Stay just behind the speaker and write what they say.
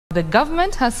The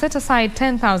government has set aside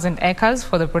 10,000 acres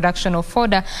for the production of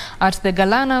fodder at the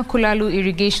Galana Kulalu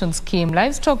irrigation scheme.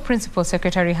 Livestock Principal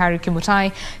Secretary Harry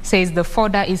Kimutai says the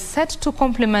fodder is set to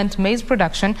complement maize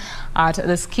production at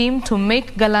the scheme to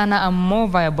make Galana a more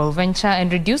viable venture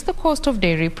and reduce the cost of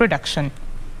dairy production.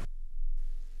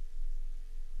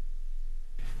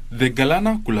 The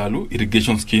Galana Kulalu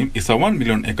irrigation scheme is a 1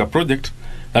 million acre project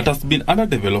that has been under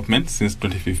development since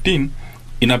 2015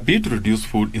 in a bid to reduce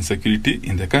food insecurity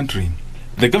in the country.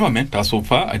 The government has so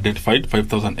far identified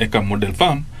 5,000 acre model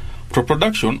farm for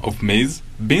production of maize,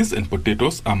 beans and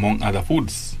potatoes, among other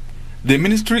foods. The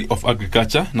Ministry of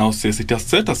Agriculture now says it has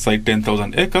set aside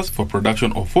 10,000 acres for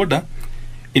production of fodder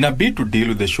in a bid to deal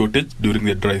with the shortage during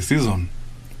the dry season.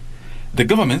 The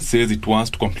government says it wants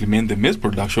to complement the maize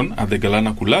production at the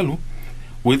Galana Kulalu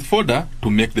with fodder to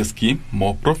make the scheme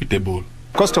more profitable.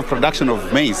 Cost of production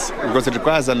of maize, because it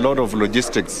requires a lot of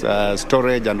logistics,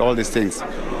 storage and all these things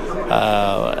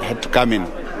had to come in,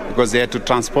 because they had to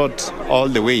transport all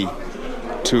the way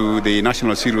to the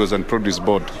National Cereals and Produce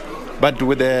Board. But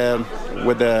with the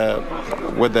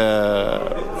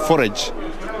forage,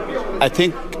 I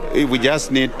think we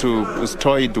just need to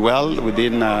store it well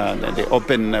within the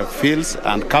open fields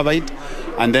and cover it,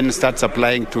 and then start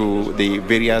supplying to the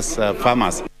various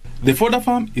farmers. The fodder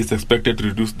farm is expected to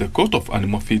reduce the cost of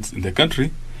animal feeds in the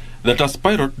country that has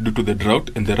spiraled due to the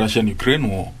drought and the Russian-Ukraine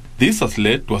war. This has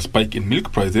led to a spike in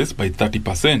milk prices by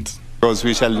 30%. Because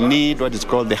we shall need what is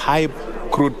called the high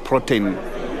crude protein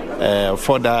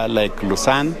fodder like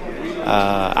Lucerne,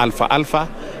 alfalfa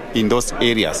in those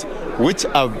areas, which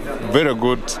are very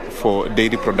good for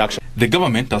dairy production. The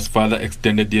government has further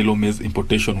extended yellow maize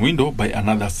importation window by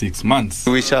another 6 months.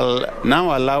 We shall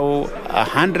now allow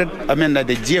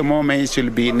the GMO maize will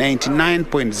be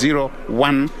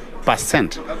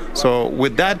 99.01%. So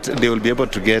with that, they will be able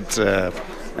to get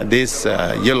this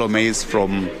yellow maize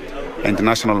from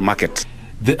international market.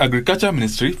 The Agriculture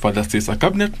Ministry further says a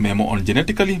cabinet memo on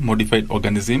genetically modified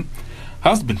organism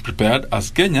has been prepared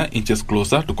as Kenya inches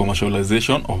closer to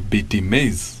commercialization of BT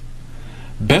maize.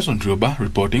 Benson Rioba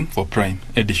reporting for Prime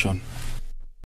Edition.